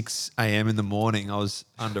 6 a.m. in the morning. I was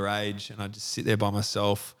underage and I'd just sit there by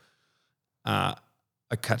myself. I'd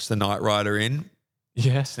catch the Night Rider in.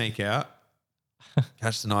 Sneak out,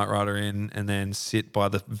 catch the Night Rider in, and then sit by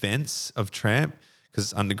the vents of Tramp because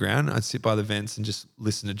it's underground. I'd sit by the vents and just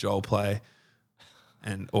listen to Joel play,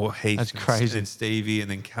 or Heath. That's crazy. And Stevie, and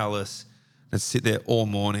then Callus. I'd sit there all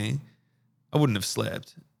morning. I wouldn't have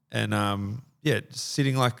slept, and just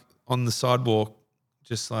sitting like on the sidewalk,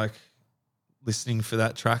 just like listening for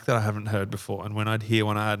that track that I haven't heard before. And when I'd hear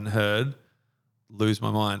one I hadn't heard, lose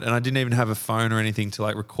my mind. And I didn't even have a phone or anything to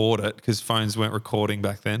like record it because phones weren't recording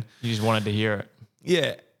back then. You just wanted to hear it.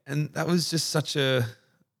 Yeah. And that was just such an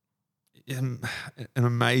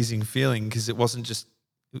amazing feeling because it wasn't just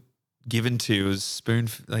given to you, it was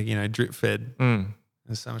drip fed.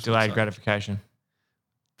 There's so much delayed gratification.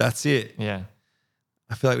 That's it. Yeah.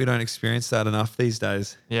 I feel like we don't experience that enough these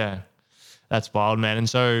days. Yeah. That's wild, man. And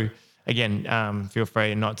so again, feel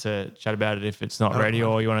free not to chat about it if it's not ready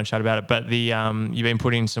or you want to chat about it. But you've been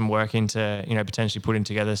putting some work into, potentially putting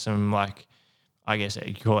together some like, I guess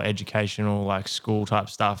you call it educational, like school type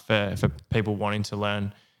stuff for people wanting to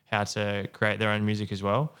learn how to create their own music as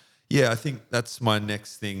well. Yeah, I think that's my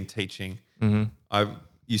next thing, teaching. I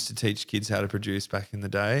used to teach kids how to produce back in the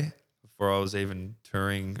day before I was even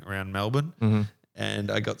touring around Melbourne.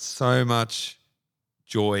 And I got so much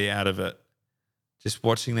joy out of it, just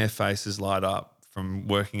watching their faces light up from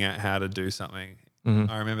working out how to do something.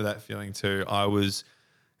 I remember that feeling too. It was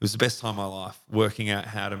the best time of my life, working out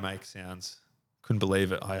how to make sounds. Couldn't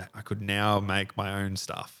believe it. I could now make my own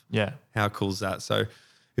stuff. Yeah. How cool is that? So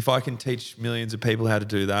if I can teach millions of people how to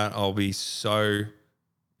do that, it would be so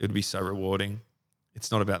rewarding.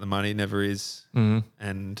 It's not about the money, it never is.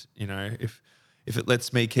 And, you know, if it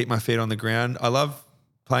lets me keep my feet on the ground, I love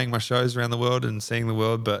playing my shows around the world and seeing the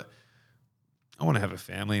world, but I want to have a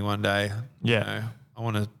family one day. Yeah. You know, I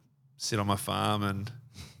want to sit on my farm and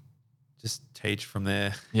just teach from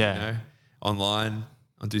there. Yeah. You know, online.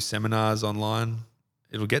 I'll do seminars online.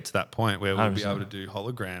 It'll get to that point where we'll 100%. be able to do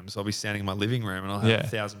holograms. I'll be standing in my living room and I'll have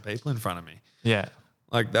 1,000 people in front of me. Yeah.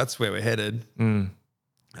 Like that's where we're headed.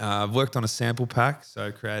 I've worked on a sample pack, so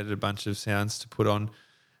I created a bunch of sounds to put on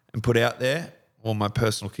and put out there. All my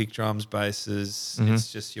personal kick drums, basses.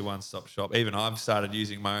 It's just your one-stop shop. Even I've started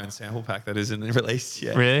using my own sample pack that isn't released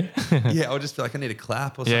yet. Really? Yeah, I'll just be like, I need a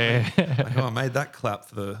clap or something. Yeah. Like, oh, I made that clap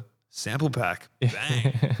for the sample pack.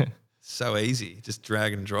 Bang. So easy. Just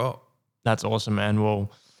drag and drop. That's awesome, man.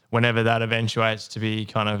 Well, whenever that eventuates to be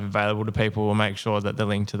kind of available to people, we'll make sure that the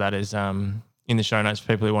link to that is in the show notes for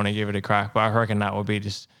people who want to give it a crack. But I reckon that will be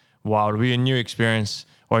just wild. It'll be a new experience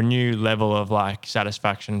or a new level of like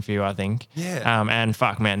satisfaction for you, I think. Yeah. And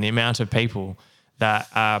fuck, man, the amount of people that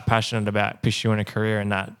are passionate about pursuing a career in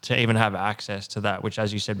that, to even have access to that, which,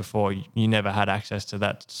 as you said before, you never had access to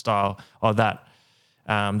that style or that,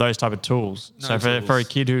 those type of tools. No so tools. for a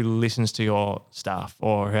kid who listens to your stuff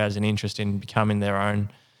or who has an interest in becoming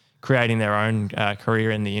creating their own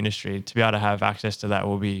career in the industry, to be able to have access to that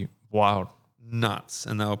will be wild. Nuts.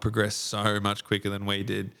 And they'll progress so much quicker than we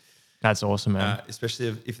did. That's awesome, man. Especially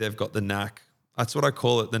if they've got the knack. That's what I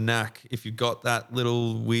call it, the knack. If you've got that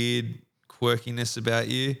little weird quirkiness about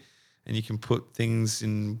you and you can put things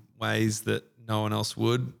in ways that no one else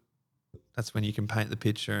would, that's when you can paint the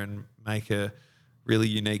picture and make a really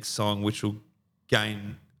unique song which will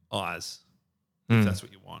gain eyes if that's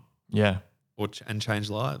what you want. Yeah. And change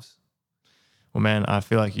lives. Well, man, I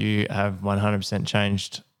feel like you have 100%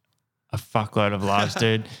 changed a fuckload of lives,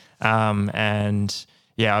 dude. And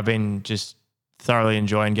yeah, I've been just thoroughly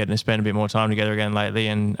enjoying getting to spend a bit more time together again lately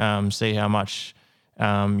and see how much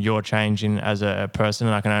you're changing as a person.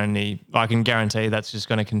 And I can guarantee that's just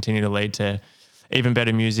going to continue to lead to even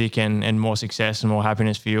better music and more success and more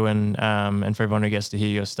happiness for you and for everyone who gets to hear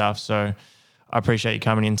your stuff. So I appreciate you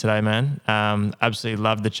coming in today, man. Absolutely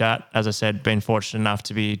loved the chat. As I said, been fortunate enough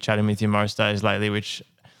to be chatting with you most days lately, which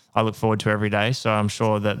I look forward to every day. So I'm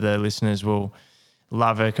sure that the listeners will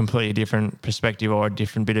love a completely different perspective or a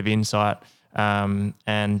different bit of insight. And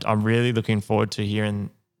I'm really looking forward to hearing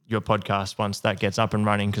your podcast once that gets up and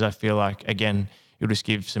running, because I feel like, again, you'll just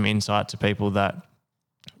give some insight to people that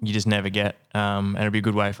you just never get. And it'll be a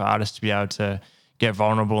good way for artists to be able to get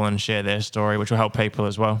vulnerable and share their story, which will help people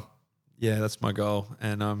as well. Yeah, that's my goal.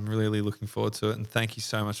 And I'm really looking forward to it. And thank you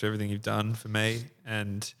so much for everything you've done for me.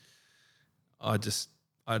 And I just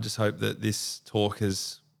hope that this talk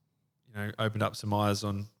has, opened up some eyes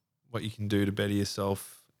on what you can do to better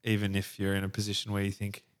yourself, even if you're in a position where you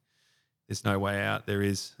think there's no way out. There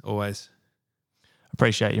is always.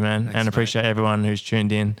 Appreciate you, man. Thanks, and appreciate everyone who's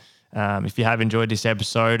tuned in. If you have enjoyed this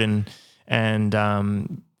episode and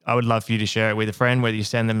I would love for you to share it with a friend, whether you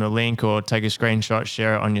send them the link or take a screenshot,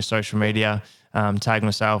 share it on your social media, tag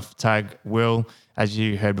myself, tag Will. As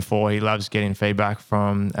you heard before, he loves getting feedback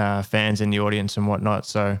from fans in the audience and whatnot.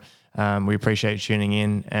 So we appreciate you tuning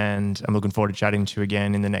in, and I'm looking forward to chatting to you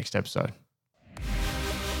again in the next episode.